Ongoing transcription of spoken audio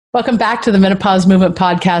Welcome back to the Menopause Movement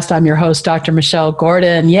Podcast. I'm your host, Dr. Michelle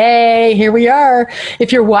Gordon. Yay, here we are.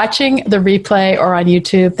 If you're watching the replay or on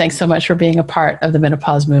YouTube, thanks so much for being a part of the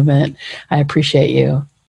Menopause Movement. I appreciate you.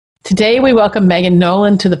 Today, we welcome Megan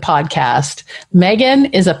Nolan to the podcast. Megan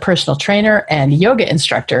is a personal trainer and yoga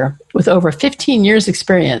instructor with over 15 years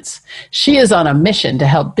experience. She is on a mission to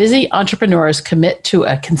help busy entrepreneurs commit to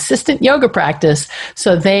a consistent yoga practice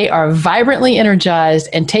so they are vibrantly energized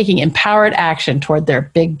and taking empowered action toward their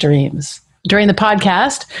big dreams. During the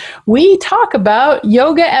podcast, we talk about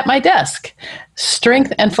yoga at my desk,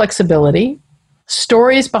 strength and flexibility,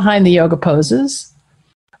 stories behind the yoga poses,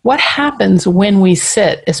 what happens when we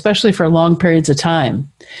sit, especially for long periods of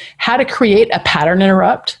time? How to create a pattern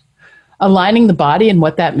interrupt, aligning the body and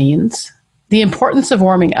what that means, the importance of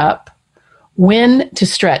warming up, when to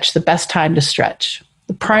stretch, the best time to stretch,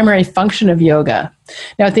 the primary function of yoga.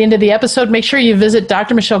 Now, at the end of the episode, make sure you visit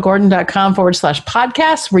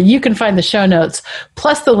drmichellegordon.com/podcast, where you can find the show notes,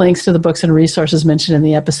 plus the links to the books and resources mentioned in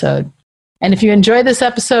the episode. And if you enjoy this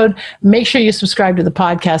episode, make sure you subscribe to the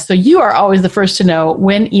podcast so you are always the first to know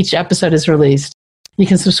when each episode is released. You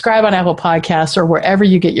can subscribe on Apple Podcasts or wherever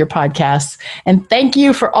you get your podcasts. And thank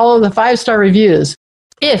you for all of the 5-star reviews.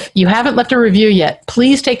 If you haven't left a review yet,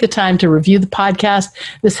 please take the time to review the podcast.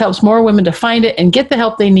 This helps more women to find it and get the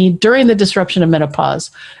help they need during the disruption of menopause.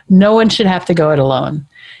 No one should have to go it alone.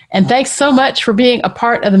 And thanks so much for being a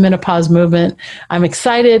part of the menopause movement. I'm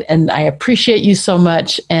excited and I appreciate you so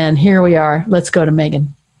much. And here we are. Let's go to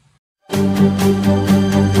Megan.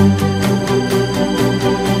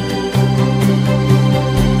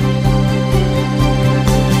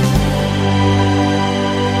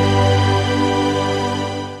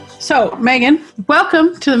 So, Megan,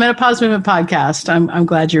 welcome to the Menopause Movement Podcast. I'm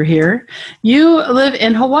glad you're here. You live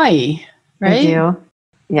in Hawaii, right? I do.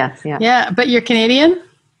 Yes. Yeah. Yeah, but you're Canadian?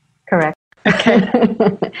 Correct.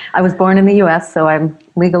 Okay. I was born in the U.S., so I'm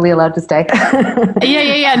legally allowed to stay.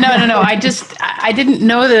 Yeah. No. I didn't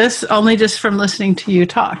know this only just from listening to you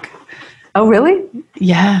talk. Oh, really?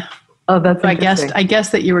 Yeah. Oh, that's so interesting. I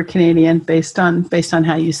guess that you were Canadian based on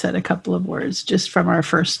how you said a couple of words just from our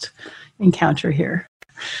first encounter here.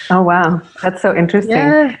 Oh, wow. That's so interesting.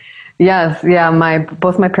 Yeah. Yes. Yeah.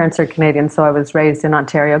 Both my parents are Canadian, so I was raised in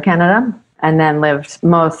Ontario, Canada, and then lived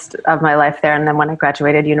most of my life there. And then when I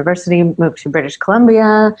graduated university, moved to British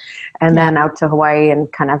Columbia and then out to Hawaii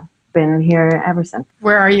and kind of been here ever since.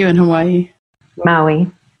 Where are you in Hawaii? Maui.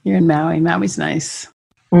 You're in Maui. Maui's nice.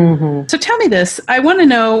 Mm-hmm. So tell me this. I want to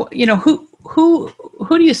know, who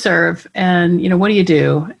do you serve and, what do you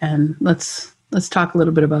do? And let's talk a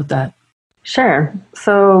little bit about that. Sure.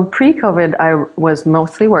 So pre-COVID, I was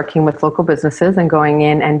mostly working with local businesses and going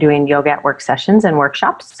in and doing yoga at work sessions and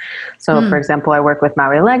workshops. So for example, I work with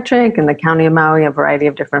Maui Electric and the County of Maui, a variety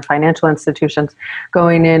of different financial institutions,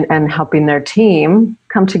 going in and helping their team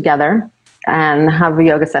come together and have a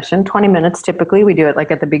yoga session, 20 minutes typically. We do it like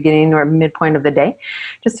at the beginning or midpoint of the day,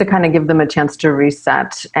 just to kind of give them a chance to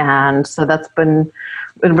reset. And so that's been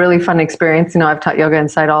a really fun experience. I've taught yoga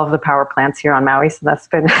inside all of the power plants here on Maui, so that's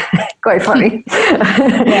been quite funny.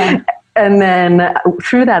 Yeah. And then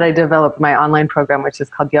through that, I developed my online program, which is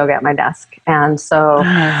called Yoga at My Desk. And so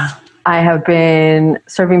I have been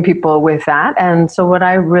serving people with that. And so what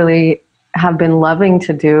I really have been loving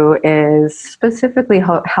to do is specifically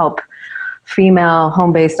help female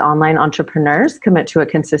home-based online entrepreneurs commit to a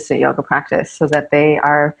consistent yoga practice so that they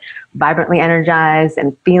are vibrantly energized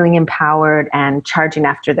and feeling empowered and charging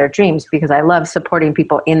after their dreams, because I love supporting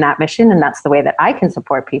people in that mission. And that's the way that I can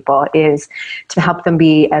support people, is to help them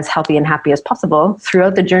be as healthy and happy as possible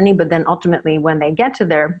throughout the journey. But then ultimately, when they get to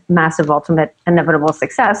their massive, ultimate, inevitable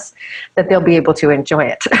success, that they'll be able to enjoy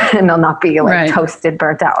it and they'll not be toasted,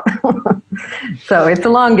 burnt out. So it's a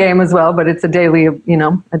long game as well, but it's a daily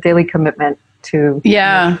commitment to.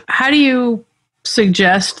 Yeah. How do you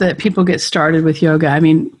suggest that people get started with yoga? I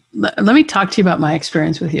mean, let me talk to you about my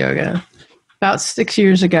experience with yoga. About 6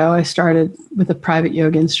 years ago, I started with a private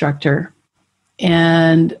yoga instructor,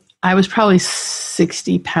 and I was probably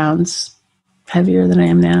 60 pounds heavier than I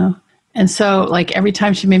am now. And so every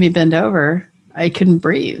time she made me bend over, I couldn't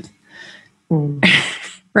breathe.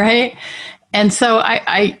 Right? And so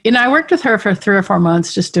I worked with her for 3 or 4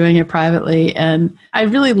 months, just doing it privately. And I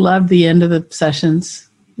really loved the end of the sessions,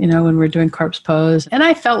 when we're doing corpse pose. And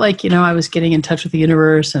I felt like, I was getting in touch with the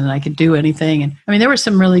universe and I could do anything. And I mean, there were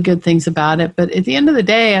some really good things about it. But at the end of the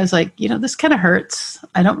day, I was like, this kind of hurts.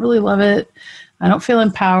 I don't really love it. I don't feel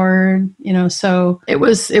empowered, so it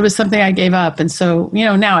was something I gave up. And so,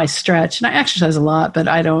 now I stretch and I exercise a lot, but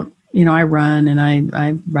I don't, I run and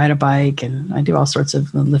I ride a bike and I do all sorts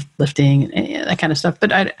of lifting and that kind of stuff.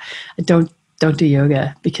 But I don't don't do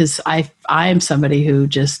yoga because I am somebody who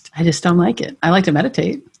I just don't like it. I like to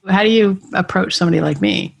meditate. How do you approach somebody like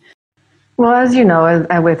me? Well, as you know,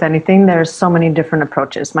 with anything, there's so many different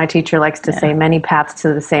approaches. My teacher likes to say many paths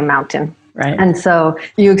to the same mountain. Right. And so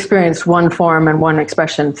you experience one form and one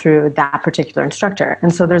expression through that particular instructor.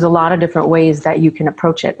 And so there's a lot of different ways that you can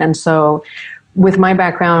approach it. And so with my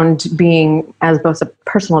background being as both a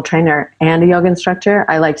personal trainer and a yoga instructor,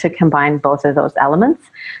 I like to combine both of those elements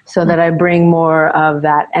so that I bring more of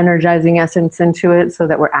that energizing essence into it so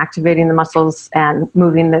that we're activating the muscles and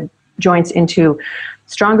moving the joints into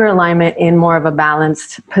stronger alignment in more of a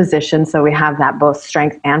balanced position. So we have that both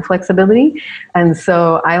strength and flexibility. And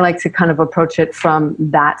so I like to kind of approach it from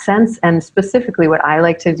that sense. And specifically what I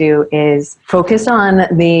like to do is focus on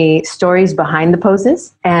the stories behind the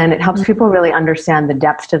poses. And it helps people really understand the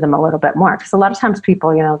depth to them a little bit more. Because a lot of times people,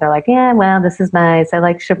 they're like, yeah, well, this is nice. I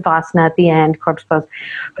like Shavasana at the end, corpse pose.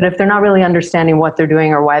 But if they're not really understanding what they're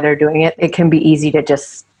doing or why they're doing it, it can be easy to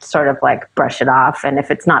just sort of like brush it off. And if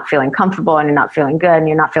it's not feeling comfortable and you're not feeling good and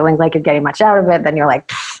you're not feeling like you're getting much out of it, then you're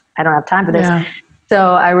like, I don't have time for this. Yeah.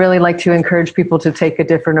 So I really like to encourage people to take a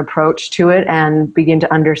different approach to it and begin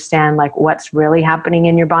to understand like what's really happening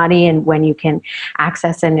in your body and when you can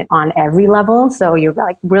access it on every level. So you're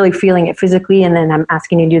like really feeling it physically. And then I'm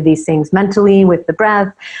asking you to do these things mentally with the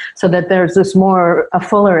breath so that there's this a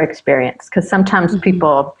fuller experience. Because sometimes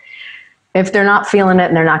people, if they're not feeling it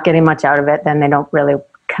and they're not getting much out of it, then they don't really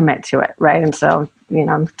commit to it, right? And so,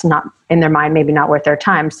 it's not in their mind, maybe not worth their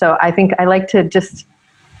time. So I think I like to just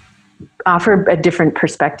offer a different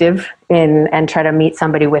perspective and try to meet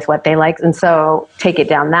somebody with what they like. And so take it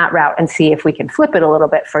down that route and see if we can flip it a little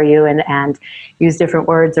bit for you and use different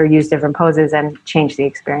words or use different poses and change the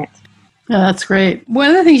experience. Yeah, that's great. One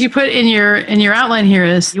of the things you put in your outline here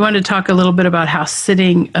is you wanted to talk a little bit about how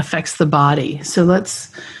sitting affects the body. So let's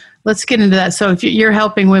get into that. So if you're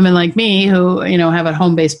helping women like me who, have a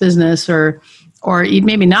home-based business or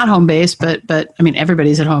maybe not home-based, but I mean,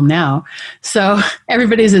 everybody's at home now. So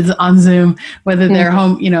everybody's on Zoom, whether they're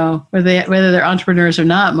home, whether they're entrepreneurs or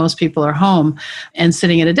not, most people are home and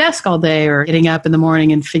sitting at a desk all day or getting up in the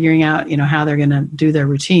morning and figuring out, how they're going to do their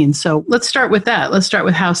routine. So let's start with that. Let's start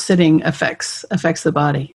with how sitting affects the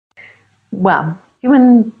body. Well,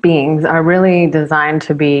 human beings are really designed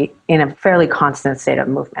to be in a fairly constant state of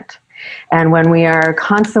movement. And when we are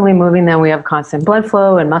constantly moving, then we have constant blood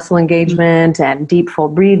flow and muscle engagement and deep, full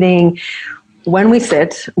breathing. When we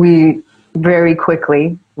sit, we very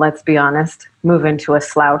quickly, let's be honest, move into a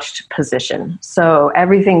slouched position. So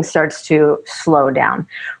everything starts to slow down.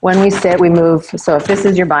 When we sit, we move. So if this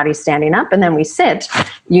is your body standing up and then we sit,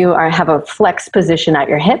 you have a flex position at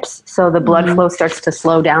your hips. So the blood flow starts to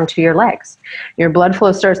slow down to your legs. Your blood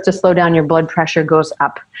flow starts to slow down. Your blood pressure goes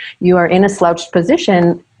up. You are in a slouched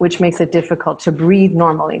position, which makes it difficult to breathe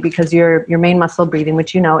normally because your main muscle breathing,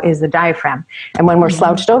 which is the diaphragm. And when we're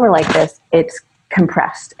slouched over like this, it's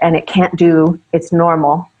compressed and it can't do its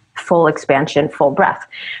normal full expansion, full breath.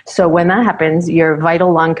 So when that happens, your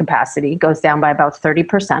vital lung capacity goes down by about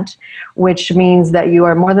 30%, which means that you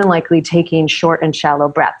are more than likely taking short and shallow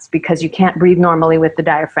breaths because you can't breathe normally with the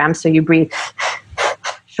diaphragm. So you breathe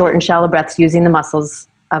short and shallow breaths using the muscles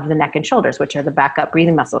of the neck and shoulders, which are the backup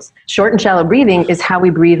breathing muscles. Short and shallow breathing is how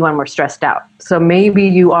we breathe when we're stressed out. So maybe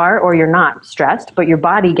you are or you're not stressed, but your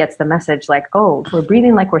body gets the message like, oh, we're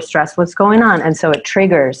breathing like we're stressed. What's going on? And so it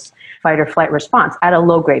triggers fight or flight response at a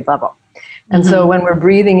low grade level. And so when we're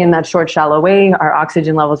breathing in that short, shallow way, our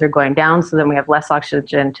oxygen levels are going down. So then we have less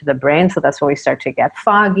oxygen to the brain. So that's when we start to get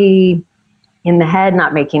foggy in the head,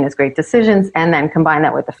 not making as great decisions. And then combine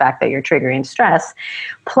that with the fact that you're triggering stress.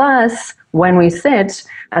 Plus, when we sit,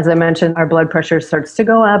 as I mentioned, our blood pressure starts to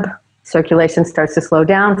go up. Circulation starts to slow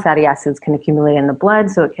down. Fatty acids can accumulate in the blood,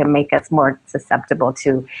 so it can make us more susceptible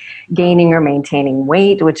to gaining or maintaining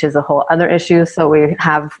weight, which is a whole other issue. So we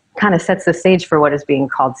have kind of sets the stage for what is being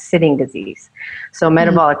called sitting disease. So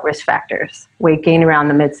metabolic risk factors, weight gain around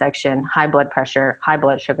the midsection, high blood pressure, high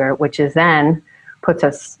blood sugar, which is then puts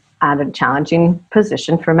us at a challenging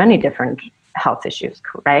position for many different health issues,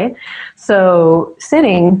 right? So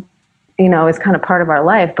sitting is kind of part of our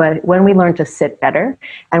life, but when we learn to sit better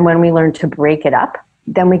and when we learn to break it up,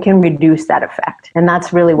 then we can reduce that effect. And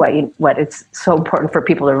that's really what it's so important for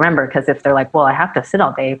people to remember, because if they're like, well, I have to sit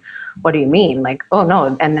all day, what do you mean? Like, oh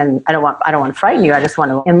no, and then I don't want to frighten you. I just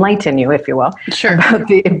want to enlighten you, if you will, sure, about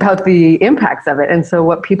the impacts of it. And so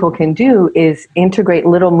what people can do is integrate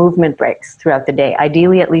little movement breaks throughout the day,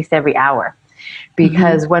 ideally at least every hour.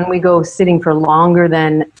 Because when we go sitting for longer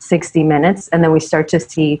than 60 minutes, and then we start to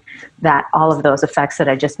see that all of those effects that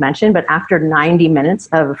I just mentioned, but after 90 minutes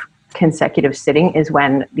of consecutive sitting is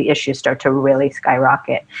when the issues start to really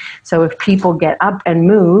skyrocket. So if people get up and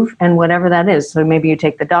move, and whatever that is, so maybe you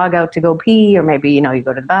take the dog out to go pee, or maybe, you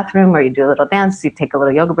go to the bathroom, or you do a little dance, you take a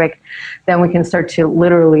little yoga break, then we can start to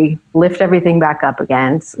literally lift everything back up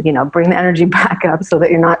again, bring the energy back up so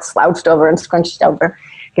that you're not slouched over and scrunched over.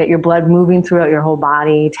 Get your blood moving throughout your whole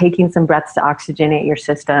body, taking some breaths to oxygenate your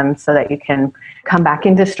system so that you can come back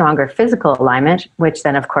into stronger physical alignment, which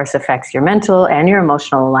then, of course, affects your mental and your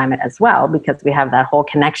emotional alignment as well, because we have that whole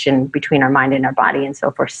connection between our mind and our body. And so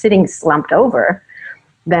if we're sitting slumped over,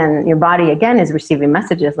 then your body, again, is receiving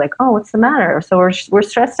messages like, oh, what's the matter? So we're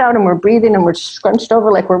stressed out and we're breathing and we're scrunched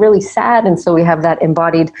over like we're really sad. And so we have that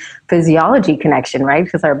embodied physiology connection, right?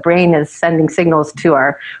 Because our brain is sending signals to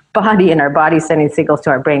our body and our body sending signals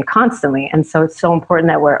to our brain constantly. And so it's so important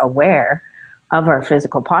that we're aware of our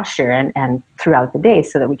physical posture and throughout the day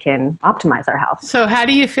so that we can optimize our health. So how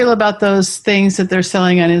do you feel about those things that they're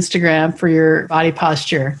selling on Instagram for your body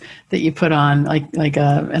posture that you put on, like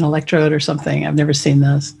an electrode or something? I've never seen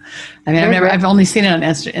those. I mean, I've only seen it on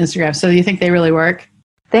Instagram. So do you think they really work?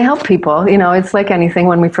 They help people. It's like anything.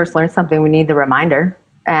 When we first learn something, we need the reminder.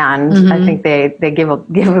 And I think they give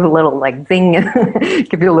it a little like zing,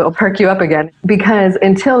 give you a little perk you up again. Because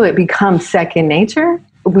until it becomes second nature,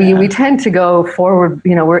 we tend to go forward,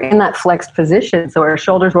 we're in that flexed position. So our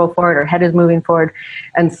shoulders roll forward, our head is moving forward.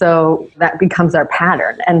 And so that becomes our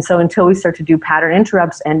pattern. And so until we start to do pattern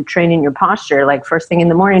interrupts and training your posture, like first thing in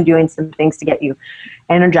the morning, doing some things to get you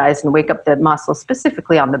energized and wake up the muscles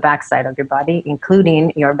specifically on the backside of your body,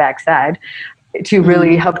 including your backside, to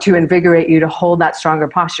really help to invigorate you to hold that stronger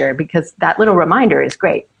posture, because that little reminder is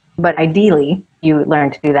great. But ideally, you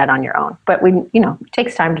learn to do that on your own. But it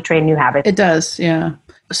takes time to train new habits. It does, yeah.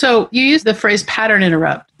 So you use the phrase pattern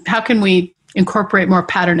interrupt. How can we incorporate more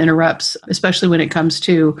pattern interrupts, especially when it comes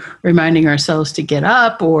to reminding ourselves to get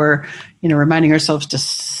up, or, reminding ourselves to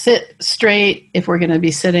sit straight if we're going to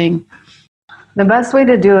be sitting? The best way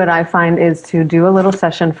to do it, I find, is to do a little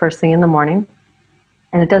session first thing in the morning.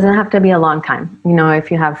 And it doesn't have to be a long time.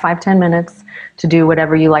 If you have 5-10 minutes to do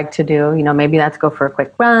whatever you like to do, maybe that's go for a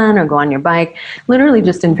quick run or go on your bike, literally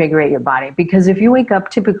just invigorate your body. Because if you wake up,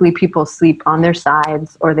 typically people sleep on their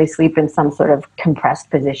sides or they sleep in some sort of compressed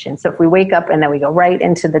position. So if we wake up and then we go right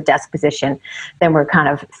into the desk position, then we're kind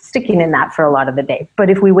of sticking in that for a lot of the day. But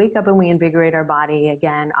if we wake up and we invigorate our body,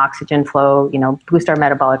 again, oxygen flow, boost our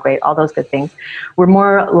metabolic rate, all those good things, we're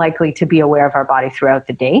more likely to be aware of our body throughout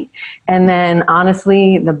the day. And then honestly,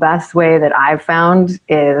 the best way that I've found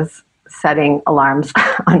is setting alarms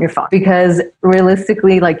on your phone, because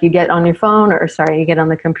realistically, like you get on your phone you get on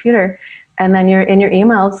the computer and then you're in your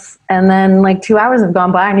emails and then like 2 hours have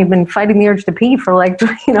gone by and you've been fighting the urge to pee for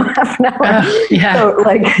half an hour.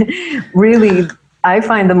 So really, I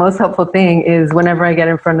find the most helpful thing is whenever I get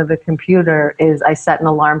in front of the computer is I set an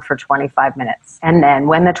alarm for 25 minutes. And then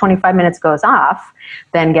when the 25 minutes goes off,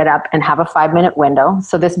 then get up and have a 5-minute window.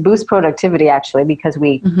 So this boosts productivity actually, because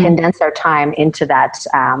we condense our time into that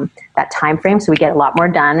time frame. So we get a lot more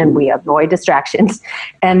done and we avoid distractions.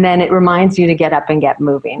 And then it reminds you to get up and get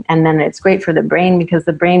moving. And then it's great for the brain, because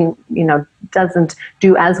the brain, doesn't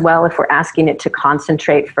do as well if we're asking it to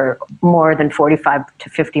concentrate for more than 45 to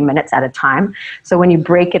 50 minutes at a time. So when you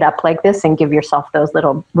break it up like this and give yourself those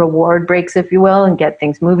little reward breaks, if you will, and get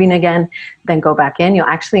things moving again, then go back in, you'll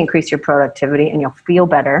actually increase your productivity and you'll feel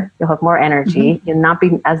better. You'll have more energy. You'll not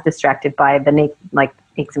be as distracted by the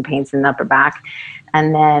aches and pains in the upper back.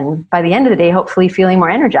 And then by the end of the day, hopefully feeling more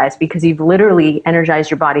energized, because you've literally energized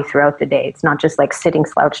your body throughout the day. It's not just like sitting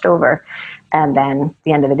slouched over. And then at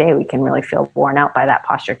the end of the day, we can really feel worn out by that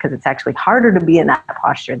posture, because it's actually harder to be in that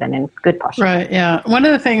posture than in good posture. Right, yeah. One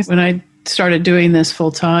of the things when I started doing this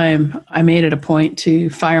full time, I made it a point to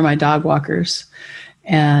fire my dog walkers.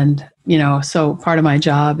 And, so part of my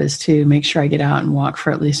job is to make sure I get out and walk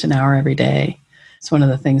for at least an hour every day. It's one of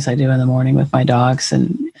the things I do in the morning with my dogs.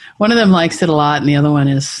 And one of them likes it a lot and the other one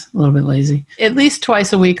is a little bit lazy. At least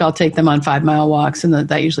twice a week, I'll take them on 5-mile walks. And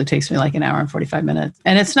that usually takes me like an hour and 45 minutes.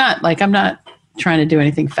 And it's not like I'm not trying to do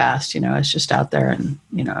anything fast. It's just out there and,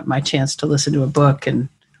 my chance to listen to a book and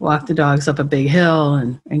walk the dogs up a big hill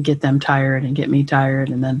and get them tired and get me tired.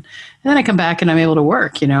 And then I come back and I'm able to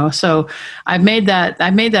work, So I've made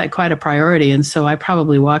that quite a priority. And so I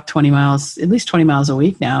probably walk at least 20 miles a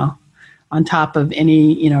week now, on top of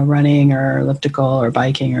any, running or elliptical or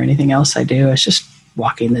biking or anything else I do. It's just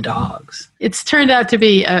walking the dogs. It's turned out to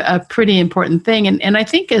be a pretty important thing. And I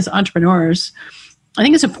think as entrepreneurs, I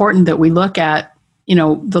think it's important that we look at,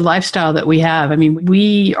 the lifestyle that we have. I mean,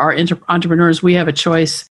 we are entrepreneurs. We have a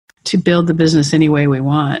choice to build the business any way we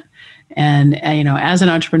want. And as an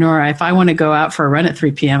entrepreneur, if I want to go out for a run at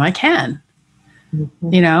 3 p.m., I can,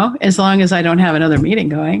 as long as I don't have another meeting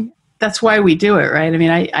going. That's why we do it, right? I mean,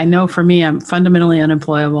 I know for me, I'm fundamentally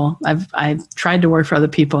unemployable. I've tried to work for other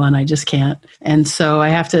people and I just can't. And so I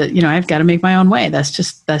have to, I've got to make my own way. That's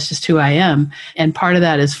just who I am. And part of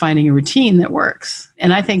that is finding a routine that works.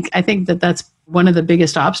 And I think that that's one of the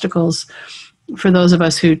biggest obstacles for those of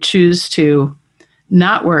us who choose to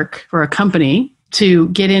not work for a company, to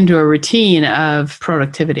get into a routine of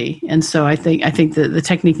productivity. And so I think the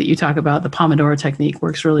technique that you talk about, the Pomodoro technique,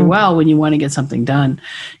 works really well when you want to get something done.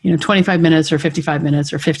 25 minutes or 55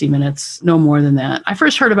 minutes or 50 minutes, no more than that. I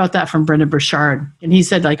first heard about that from Brendan Burchard. And he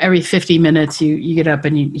said like every 50 minutes you get up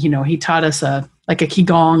and he taught us a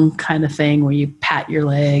Qigong kind of thing where you pat your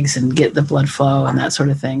legs and get the blood flow and that sort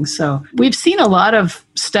of thing. So we've seen a lot of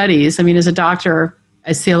studies. I mean, as a doctor,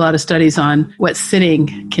 I see a lot of studies on what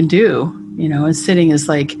sitting can do. And sitting is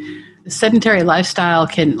like a sedentary lifestyle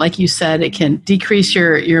can, like you said, it can decrease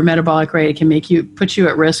your metabolic rate. It can put you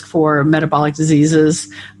at risk for metabolic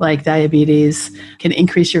diseases like diabetes, can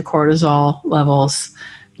increase your cortisol levels,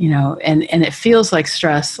 and it feels like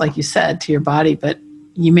stress, like you said, to your body, but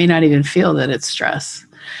you may not even feel that it's stress.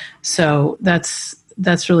 So that's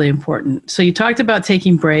really important. So you talked about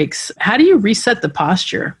taking breaks. How do you reset the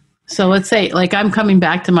posture? So let's say like I'm coming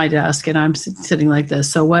back to my desk and I'm sitting like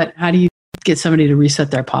this. So how do you get somebody to reset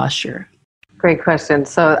their posture? Great question.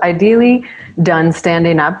 So ideally done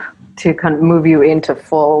standing up to kind of move you into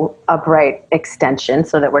full upright extension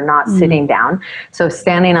so that we're not sitting down. So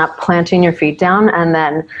standing up, planting your feet down, and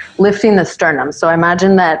then lifting the sternum. So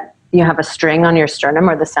imagine that you have a string on your sternum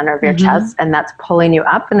or the center of your chest, and that's pulling you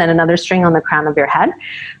up, and then another string on the crown of your head,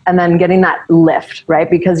 and then getting that lift, right?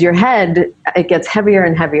 Because your head, it gets heavier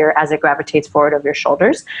and heavier as it gravitates forward of your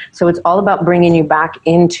shoulders. So it's all about bringing you back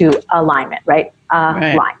into alignment, right?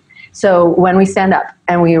 Line. So when we stand up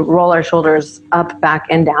and we roll our shoulders up, back,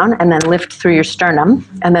 and down, and then lift through your sternum,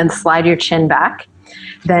 and then slide your chin back,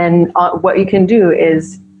 then what you can do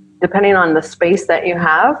is, depending on the space that you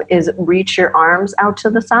have, is reach your arms out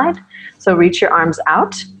to the side. So reach your arms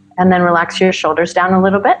out and then relax your shoulders down a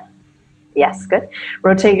little bit. Yes, good.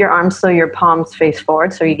 Rotate your arms so your palms face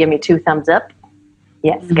forward. So you give me 2 thumbs up.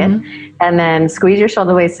 Yes, good. And then squeeze your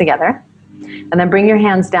shoulder blades together. And then bring your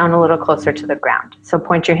hands down a little closer to the ground. So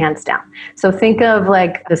point your hands down. So think of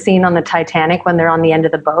like the scene on the Titanic when they're on the end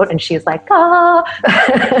of the boat and she's like, ah.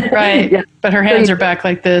 Right. Yeah. But her hands are back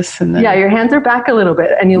like this. And then, your hands are back a little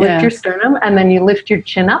bit. And you lift your sternum and then you lift your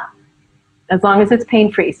chin up as long as it's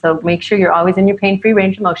pain-free. So make sure you're always in your pain-free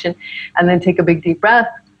range of motion. And then take a big deep breath.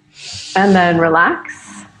 And then relax.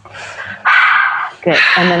 Good.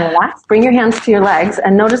 And then relax. Bring your hands to your legs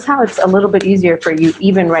and notice how it's a little bit easier for you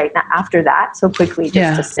even right now after that. So quickly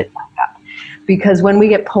just to sit back up. Because when we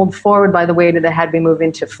get pulled forward by the weight of the head, we move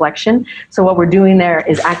into flexion. So what we're doing there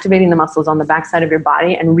is activating the muscles on the backside of your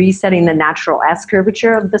body and resetting the natural S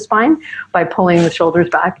curvature of the spine by pulling the shoulders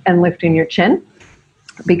back and lifting your chin.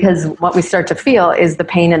 Because what we start to feel is the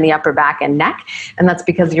pain in the upper back and neck. And that's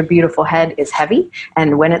because your beautiful head is heavy.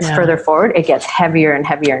 And when it's further forward, it gets heavier and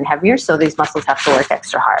heavier and heavier. So these muscles have to work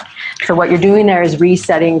extra hard. So what you're doing there is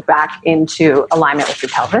resetting back into alignment with your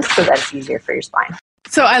pelvis so that it's easier for your spine.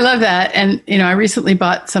 So I love that. And, I recently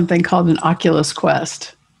bought something called an Oculus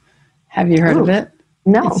Quest. Have you heard of it?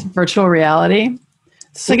 No. It's virtual reality.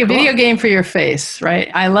 It's like a video game for your face,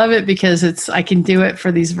 right? I love it because I can do it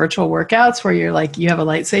for these virtual workouts where you have a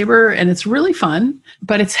lightsaber and it's really fun,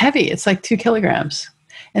 but it's heavy. It's like 2 kilograms.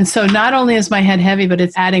 And so not only is my head heavy, but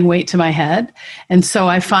it's adding weight to my head. And so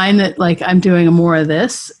I find that like I'm doing more of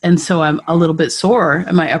this. And so I'm a little bit sore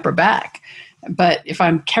in my upper back. But if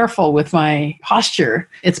I'm careful with my posture,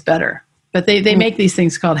 it's better. But they make these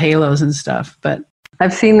things called halos and stuff, but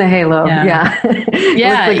I've seen the halo. Yeah.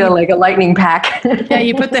 It looks like a lightning pack. Yeah,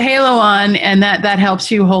 you put the halo on and that helps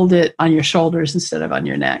you hold it on your shoulders instead of on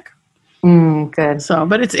your neck. Good. So,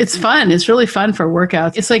 but it's fun. It's really fun for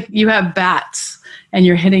workouts. It's like you have bats and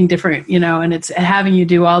you're hitting different, and it's having you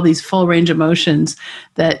do all these full range of motions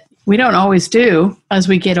that we don't always do. As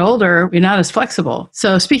we get older, we're not as flexible.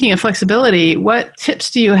 So speaking of flexibility, what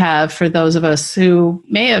tips do you have for those of us who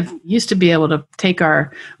may have used to be able to take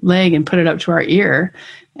our leg and put it up to our ear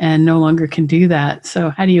and no longer can do that?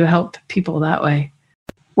 So how do you help people that way?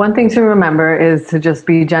 One thing to remember is to just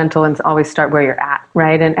be gentle and to always start where you're at,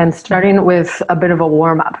 right? And starting with a bit of a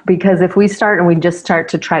warm up, because if we start and we just start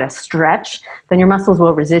to try to stretch, then your muscles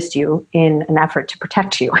will resist you in an effort to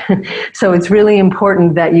protect you. So it's really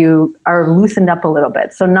important that you are loosened up a little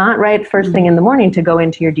bit. So not right first thing in the morning to go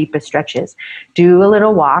into your deepest stretches. Do a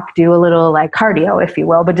little walk, do a little like cardio, if you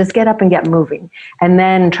will, but just get up and get moving and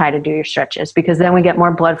then try to do your stretches, because then we get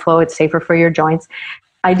more blood flow. It's safer for your joints.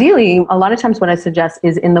 Ideally, a lot of times what I suggest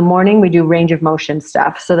is in the morning we do range of motion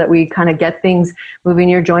stuff so that we kind of get things moving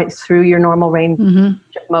your joints through your normal range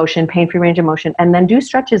of motion, pain-free range of motion, and then do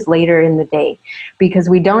stretches later in the day, because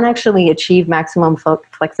we don't actually achieve maximum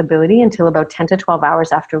flexibility until about 10 to 12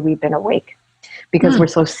 hours after we've been awake, because we're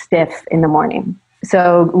so stiff in the morning.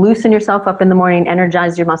 So loosen yourself up in the morning,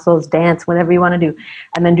 energize your muscles, dance, whatever you want to do,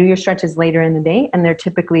 and then do your stretches later in the day, and they're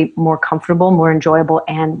typically more comfortable, more enjoyable,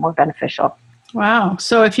 and more beneficial. Wow.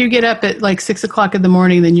 So if you get up at like 6 o'clock in the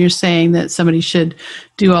morning, then you're saying that somebody should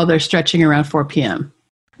do all their stretching around 4 p.m.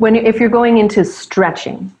 If you're going into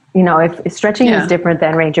stretching, if stretching is different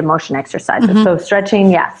than range of motion exercises. So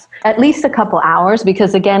stretching, yes, at least a couple hours,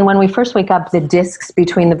 because again, when we first wake up, the discs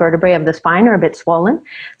between the vertebrae of the spine are a bit swollen.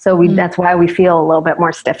 So that's why we feel a little bit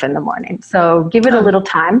more stiff in the morning. So give it a little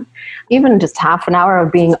time, even just half an hour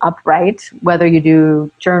of being upright, whether you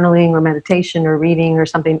do journaling or meditation or reading or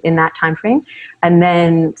something in that time frame, and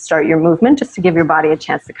then start your movement just to give your body a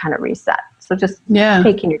chance to kind of reset. So just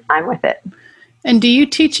taking your time with it. And do you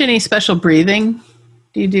teach any special breathing?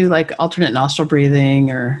 Do you do like alternate nostril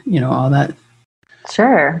breathing or, all that?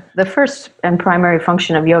 Sure. The first and primary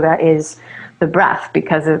function of yoga is the breath,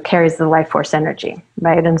 because it carries the life force energy,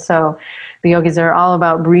 right? And so the yogis are all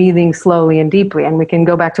about breathing slowly and deeply. And we can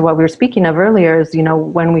go back to what we were speaking of earlier is,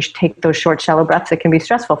 when we take those short, shallow breaths, it can be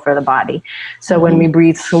stressful for the body. So when we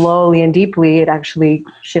breathe slowly and deeply, it actually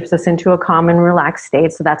shifts us into a calm and relaxed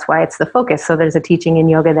state. So that's why it's the focus. So there's a teaching in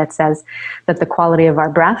yoga that says that the quality of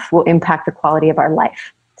our breath will impact the quality of our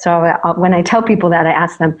life. So when I tell people that, I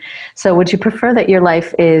ask them, so would you prefer that your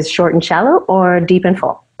life is short and shallow or deep and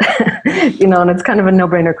full? And it's kind of a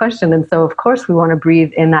no-brainer question. And so, of course, we want to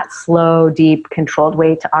breathe in that slow, deep, controlled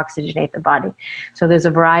way to oxygenate the body. So there's a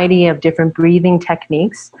variety of different breathing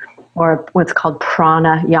techniques, or what's called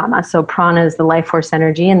pranayama. So prana is the life force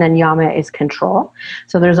energy, and then yama is control.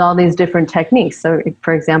 So there's all these different techniques. So,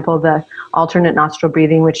 for example, the alternate nostril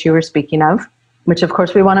breathing, which you were speaking of, which of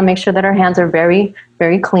course we want to make sure that our hands are very,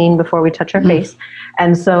 very clean before we touch our face.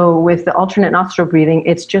 And so with the alternate nostril breathing,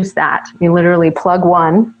 it's just that. You literally plug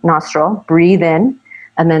one nostril, breathe in,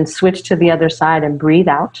 and then switch to the other side and breathe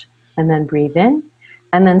out, and then breathe in,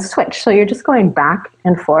 and then switch. So you're just going back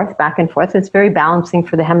and forth, back and forth. It's very balancing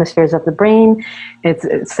for the hemispheres of the brain.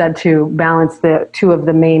 It's said to balance the two of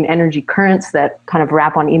the main energy currents that kind of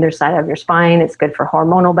wrap on either side of your spine. It's good for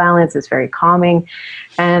hormonal balance. It's very calming.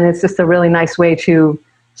 And it's just a really nice way to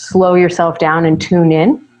slow yourself down and tune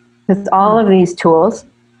in. Because all of these tools,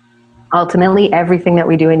 ultimately, everything that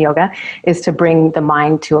we do in yoga is to bring the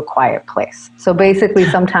mind to a quiet place. So basically,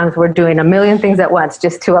 sometimes we're doing a million things at once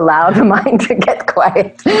just to allow the mind to get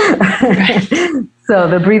quiet. Right. So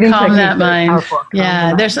the breathing calm technique that mind. Powerful.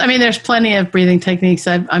 Yeah, there's plenty of breathing techniques.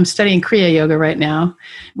 I'm studying Kriya Yoga right now,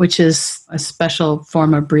 which is a special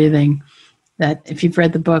form of breathing that if you've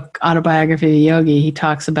read the book Autobiography of a Yogi, he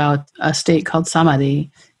talks about a state called samadhi.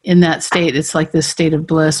 In that state, it's like this state of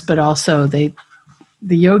bliss, but also the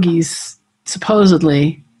yogis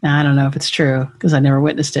supposedly, now I don't know if it's true because I never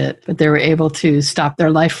witnessed it, but they were able to stop their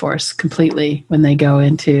life force completely when they go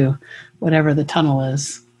into whatever the tunnel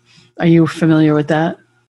is. Are you familiar with that?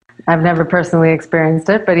 I've never personally experienced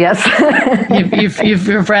it, but yes.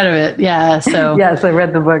 you've read of it. Yeah. So yes, I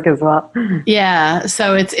read the book as well. Yeah.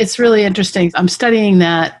 So it's really interesting. I'm studying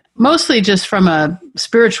that mostly just from a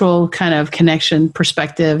spiritual kind of connection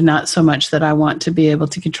perspective, not so much that I want to be able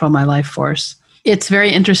to control my life force. It's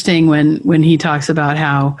very interesting when he talks about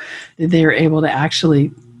how they're able to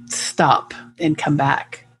actually stop and come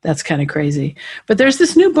back. That's kind of crazy. But there's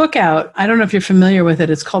this new book out. I don't know if you're familiar with it.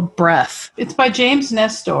 It's called Breath. It's by James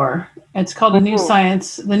Nestor. It's called The New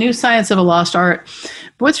Science of a Lost Art.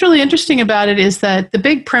 But what's really interesting about it is that the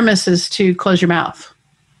big premise is to close your mouth.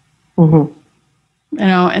 Mm-hmm.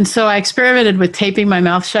 And so I experimented with taping my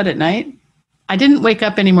mouth shut at night. I didn't wake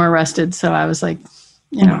up any more rested, so I was like,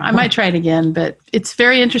 I might try it again. But it's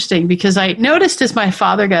very interesting because I noticed as my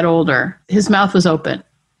father got older, his mouth was open.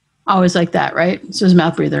 Always like that, right? So his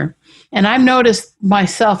mouth breather. And I've noticed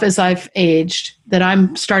myself as I've aged that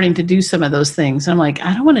I'm starting to do some of those things. I'm like,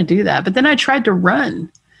 I don't want to do that. But then I tried to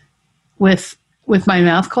run with my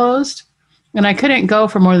mouth closed, and I couldn't go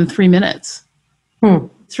for more than 3 minutes.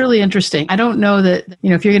 It's really interesting. I don't know that,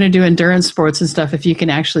 if you're going to do endurance sports and stuff, if you can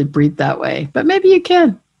actually breathe that way, but maybe you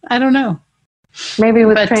can. I don't know. Maybe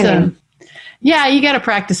with training. Yeah, you got to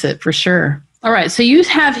practice it for sure. All right. So you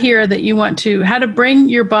have here that you want how to bring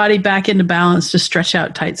your body back into balance to stretch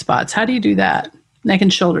out tight spots. How do you do that? Neck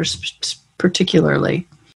and shoulders particularly.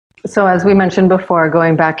 So as we mentioned before,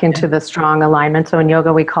 going back into the strong alignment. So in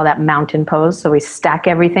yoga, we call that mountain pose. So we stack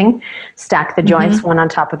everything, stack the joints one on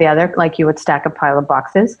top of the other, like you would stack a pile of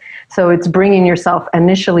boxes. So it's bringing yourself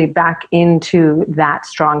initially back into that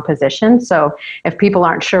strong position. So if people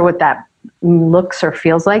aren't sure what that looks or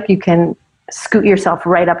feels like, you can scoot yourself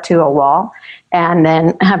right up to a wall and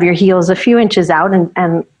then have your heels a few inches out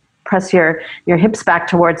and press your hips back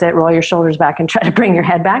towards it, roll your shoulders back and try to bring your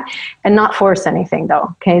head back and not force anything though.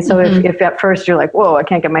 Okay. So if at first you're like, whoa, I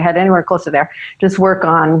can't get my head anywhere close to there, just work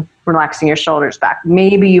on relaxing your shoulders back.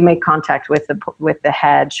 Maybe you make contact with the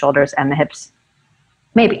head, shoulders, and the hips.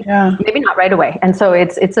 Maybe not right away. And so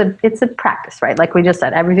it's a practice, right? Like we just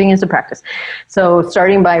said, everything is a practice. So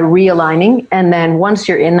starting by realigning, and then once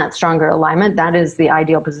you're in that stronger alignment, that is the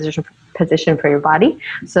ideal position for your body,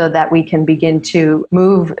 so that we can begin to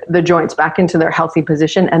move the joints back into their healthy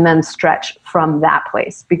position and then stretch from that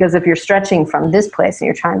place. Because if you're stretching from this place and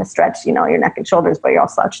you're trying to stretch, your neck and shoulders, but you're all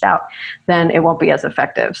slouched out, then it won't be as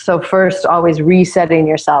effective. So first, always resetting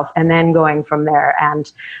yourself and then going from there.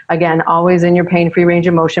 And again, always in your pain-free range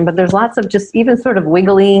of motion, but there's lots of just even sort of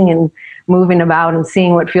wiggling and moving about and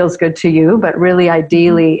seeing what feels good to you. But really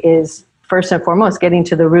ideally is first and foremost, getting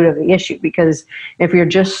to the root of the issue, because if you're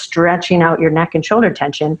just stretching out your neck and shoulder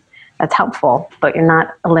tension, that's helpful, but you're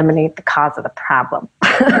not eliminating the cause of the problem.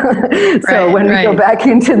 So when we go back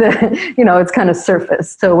into it's kind of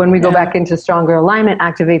surface. So when we go back into stronger alignment,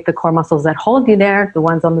 activate the core muscles that hold you there, the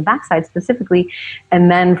ones on the backside specifically. And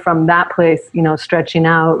then from that place, stretching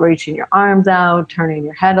out, reaching your arms out, turning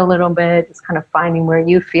your head a little bit, just kind of finding where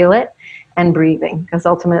you feel it and breathing. Because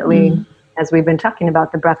ultimately, as we've been talking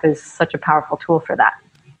about, the breath is such a powerful tool for that.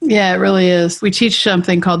 Yeah, it really is. We teach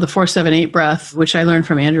something called the 4-7-8 breath, which I learned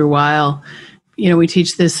from Andrew Weil. We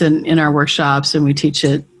teach this in our workshops, and we teach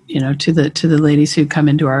it, to the ladies who come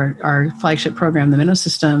into our flagship program, the Minnow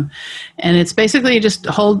System. And it's basically just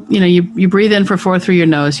hold, you breathe in for 4 through your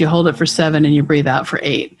nose, you hold it for 7, and you breathe out for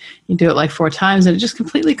 8. You do it like 4 times, and it just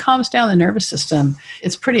completely calms down the nervous system.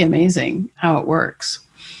 It's pretty amazing how it works.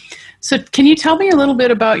 So can you tell me a little bit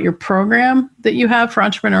about your program that you have for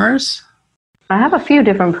entrepreneurs? I have a few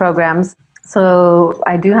different programs. So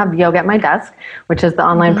I do have Yoga at My Desk, which is the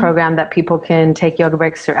online program that people can take yoga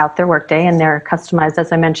breaks throughout their workday. And they're customized,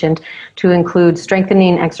 as I mentioned, to include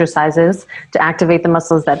strengthening exercises to activate the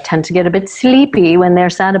muscles that tend to get a bit sleepy when they're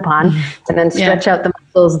sat upon, and then stretch out the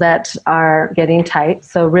muscles that are getting tight.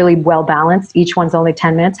 So really well balanced. Each one's only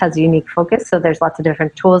 10 minutes, has a unique focus. So there's lots of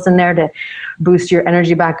different tools in there to boost your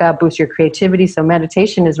energy back up, boost your creativity. So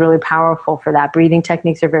meditation is really powerful for that. Breathing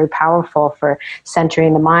techniques are very powerful for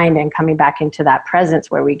centering the mind and coming back into that presence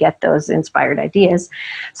where we get those inspired ideas.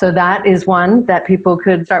 So that is one that people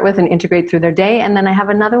could start with and integrate through their day. And then I have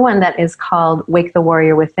another one that is called Wake the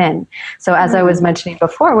Warrior Within. So as I was mentioning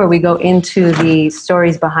before, where we go into the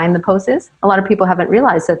stories behind the poses, a lot of people haven't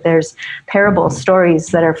realized that there's parable stories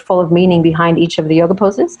that are full of meaning behind each of the yoga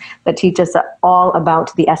poses that teach us all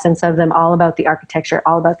about the essence of them, all about the architecture,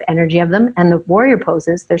 all about the energy of them. And the warrior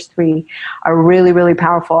poses, there's 3, are really, really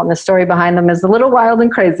powerful. And the story behind them is a little wild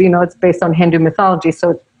and crazy. It's based on Hindu mythology,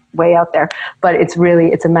 so it's way out there. But it's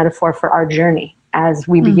a metaphor for our journey as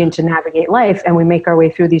we begin to navigate life and we make our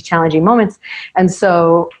way through these challenging moments. And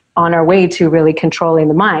so on our way to really controlling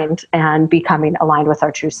the mind and becoming aligned with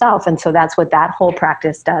our true self. And so that's what that whole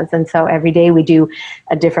practice does. And so every day we do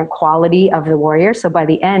a different quality of the warrior. So by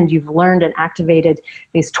the end, you've learned and activated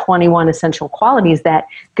these 21 essential qualities that,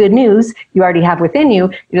 good news, you already have within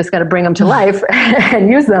you. You just got to bring them to life and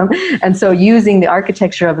use them. And so using the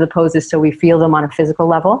architecture of the poses so we feel them on a physical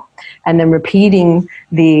level, and then repeating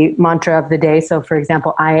the mantra of the day. So for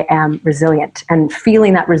example, I am resilient, and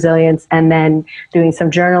feeling that resilience, and then doing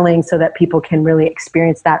some journaling so that people can really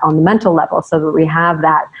experience that on the mental level, so that we have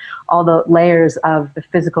that, all the layers of the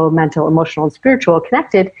physical, mental, emotional, and spiritual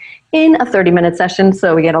connected in a 30-minute session.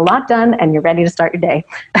 So we get a lot done and you're ready to start your day.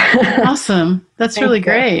 Awesome. That's really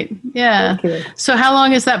great. Yeah. So how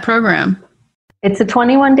long is that program? It's a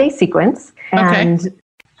 21-day sequence. And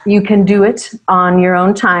you can do it on your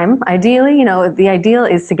own time. Ideally, the ideal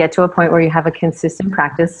is to get to a point where you have a consistent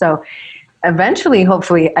practice. So eventually,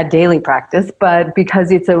 hopefully, a daily practice. But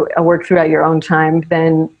because it's a work throughout your own time,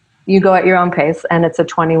 then you go at your own pace, and it's a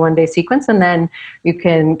 21-day sequence. And then you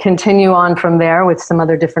can continue on from there with some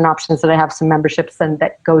other different options that I have, some memberships and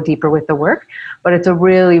that go deeper with the work. But it's a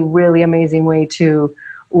really, really amazing way to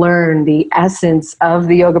learn the essence of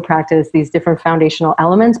the yoga practice, these different foundational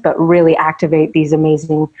elements, but really activate these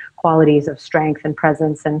amazing qualities of strength and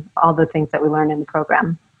presence and all the things that we learn in the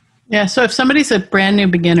program. Yeah. So if somebody's a brand new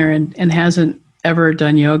beginner and hasn't ever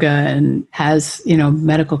done yoga and has,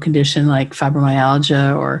 medical condition like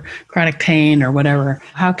fibromyalgia or chronic pain or whatever,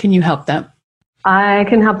 how can you help them? I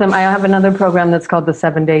can help them. I have another program that's called the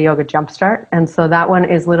 7-Day Yoga Jumpstart. And so that one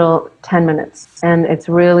is little 10 minutes. And it's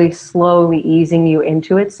really slowly easing you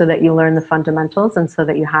into it so that you learn the fundamentals and so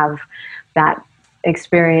that you have that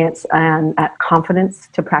experience and that confidence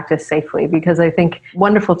to practice safely. Because I think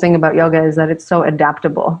wonderful thing about yoga is that it's so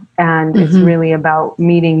adaptable, and it's really about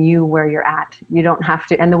meeting you where you're at. You don't have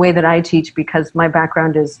to, and the way that I teach, because my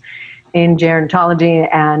background is in gerontology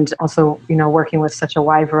and also, working with such a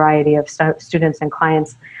wide variety of students and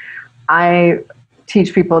clients, I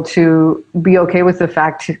teach people to be okay with the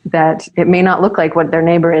fact that it may not look like what their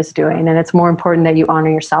neighbor is doing. And it's more important that you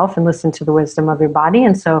honor yourself and listen to the wisdom of your body.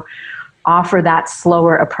 And so offer that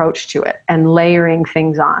slower approach to it and layering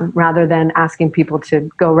things on rather than asking people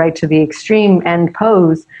to go right to the extreme end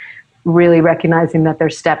pose, really recognizing that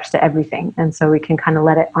there's steps to everything. And so we can kind of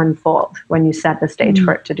let it unfold when you set the stage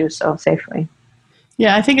for it to do so safely.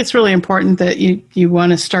 Yeah, I think it's really important that you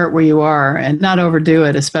want to start where you are and not overdo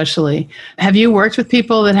it, especially. Have you worked with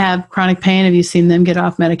people that have chronic pain? Have you seen them get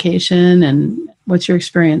off medication? And what's your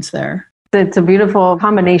experience there? It's a beautiful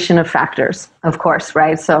combination of factors, of course,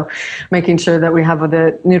 right? So making sure that we have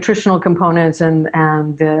the nutritional components and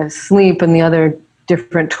the sleep and the other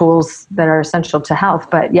different tools that are essential to health.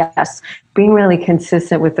 But yes, being really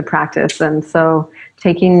consistent with the practice. And so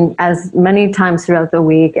taking as many times throughout the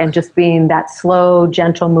week and just being that slow,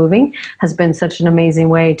 gentle moving has been such an amazing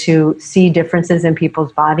way to see differences in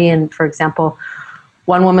people's body. And for example,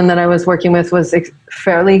 one woman that I was working with was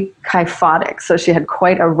fairly kyphotic. So she had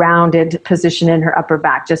quite a rounded position in her upper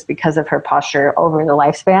back just because of her posture over the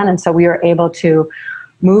lifespan. And so we were able to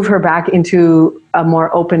move her back into a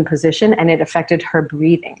more open position, and it affected her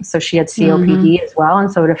breathing. So she had COPD as well,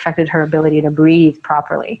 and so it affected her ability to breathe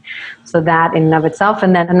properly. So that in and of itself.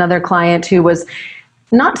 And then another client who was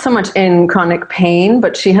not so much in chronic pain,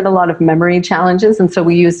 but she had a lot of memory challenges. And so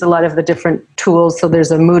we used a lot of the different tools. So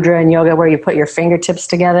there's a mudra in yoga where you put your fingertips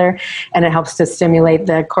together and it helps to stimulate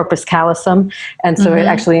the corpus callosum. And so it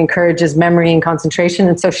actually encourages memory and concentration.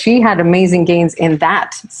 And so she had amazing gains in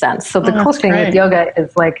that sense. So the cool thing with yoga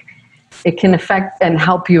is like, it can affect and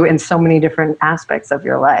help you in so many different aspects of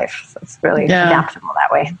your life. So it's really adaptable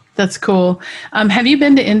that way. That's cool. Have you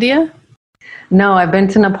been to India? No, I've been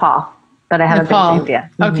to Nepal. But I haven't been to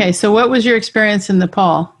India. Okay, so what was your experience in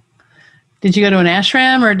Nepal? Did you go to an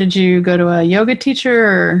ashram or did you go to a yoga teacher?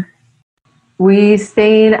 Or? We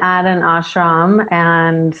stayed at an ashram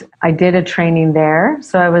and I did a training there.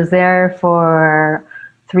 So I was there for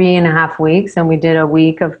 3.5 weeks and we did a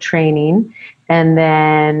week of training. And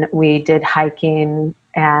then we did hiking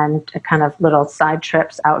and kind of little side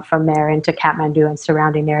trips out from there into Kathmandu and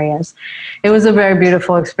surrounding areas. It was a very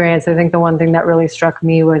beautiful experience. I think the one thing that really struck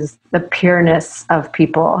me was the pureness of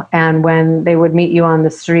people. And when they would meet you on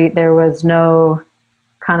the street, there was no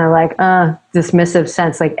kind of like dismissive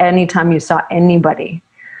sense. Like anytime you saw anybody,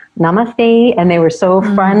 namaste, and they were so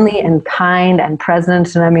friendly and kind and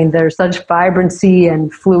present. And I mean, there's such vibrancy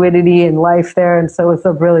and fluidity in life there. And so it's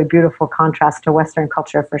a really beautiful contrast to Western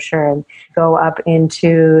culture for sure. And go up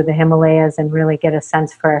into the Himalayas and really get a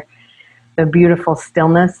sense for the beautiful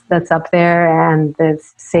stillness that's up there and the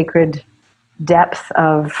sacred depth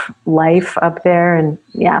of life up there. And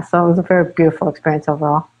yeah, so it was a very beautiful experience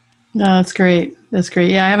overall. No, that's great. That's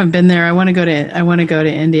great. Yeah, I haven't been there. I want to go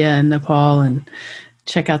to India and Nepal and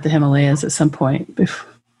check out the Himalayas at some point.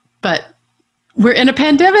 But we're in a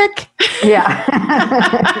pandemic. Yeah.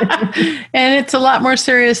 And it's a lot more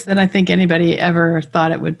serious than I think anybody ever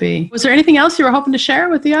thought it would be. Was there anything else you were hoping to share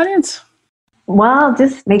with the audience? Well,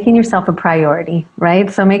 just making yourself a priority, right?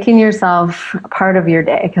 So making yourself a part of your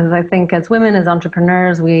day. Because I think as women, as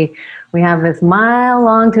entrepreneurs, we have this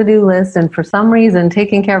mile-long to-do list. And for some reason,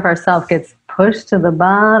 taking care of ourselves gets pushed to the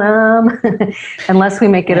bottom unless we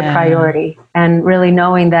make it a priority. And really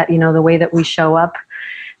knowing that, the way that we show up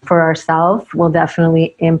for ourselves will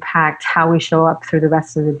definitely impact how we show up through the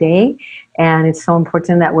rest of the day. And it's so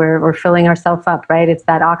important that we're filling ourselves up, right? It's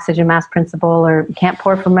that oxygen mask principle, or you can't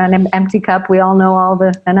pour from an empty cup. We all know all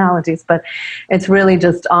the analogies, but it's really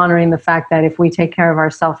just honoring the fact that if we take care of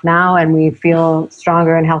ourselves now and we feel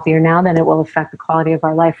stronger and healthier now, then it will affect the quality of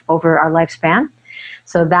our life over our lifespan.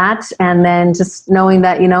 So that, and then just knowing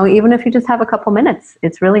that, even if you just have a couple minutes,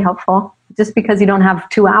 it's really helpful. Just because you don't have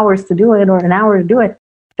 2 hours to do it or an hour to do it,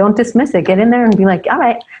 don't dismiss it. Get in there and be like, all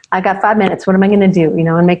right, I got 5 minutes. What am I going to do?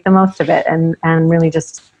 And make the most of it, and really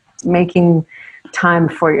just making time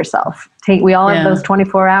for yourself. We all have those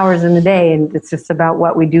 24 hours in the day, and it's just about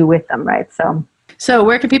what we do with them, right? So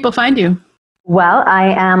where can people find you? Well, I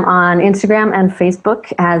am on Instagram and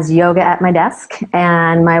Facebook as Yoga at My Desk,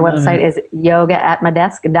 and my website is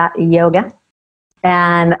yogaatmydesk.yoga.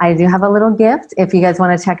 And I do have a little gift if you guys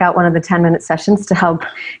want to check out one of the 10-minute sessions to help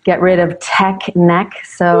get rid of tech neck.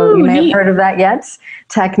 So you may have heard of that yet.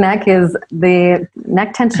 Tech neck is the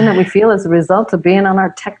neck tension that we feel as a result of being on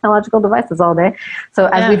our technological devices all day. So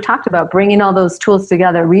as we've talked about, bringing all those tools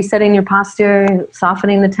together, resetting your posture,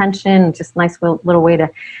 softening the tension, just nice little way to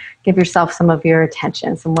give yourself some of your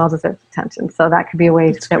attention, some well-deserved attention. So that could be a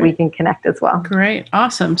way that we can connect as well. Great.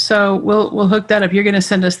 Awesome. So we'll hook that up. You're going to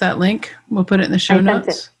send us that link. We'll put it in the show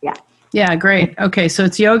notes. Yeah. Yeah, great. Okay. So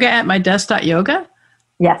it's yogaatmydesk.yoga?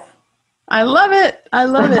 Yes. I love it. I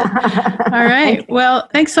love it. All right. Well,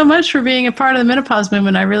 thanks so much for being a part of the menopause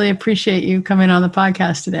movement. I really appreciate you coming on the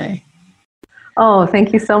podcast today. Oh,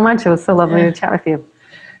 thank you so much. It was so lovely to chat with you.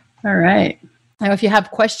 All right. Now, if you have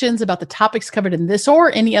questions about the topics covered in this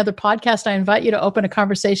or any other podcast, I invite you to open a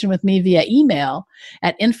conversation with me via email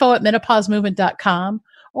at info@menopausemovement.com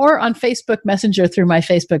or on Facebook Messenger through my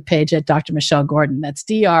Facebook page at Dr. Michelle Gordon. That's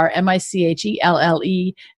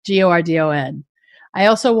DrMichellellegordon. I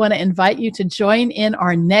also want to invite you to join in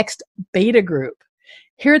our next beta group.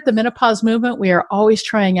 Here at the Menopause Movement, we are always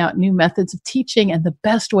trying out new methods of teaching and the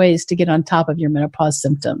best ways to get on top of your menopause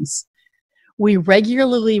symptoms. We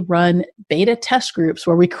regularly run beta test groups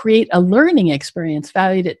where we create a learning experience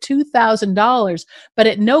valued at $2,000, but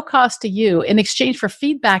at no cost to you in exchange for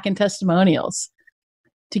feedback and testimonials.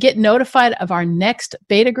 To get notified of our next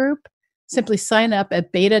beta group, simply sign up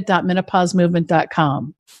at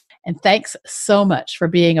beta.menopausemovement.com. And thanks so much for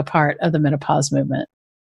being a part of the Menopause Movement.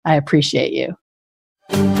 I appreciate you.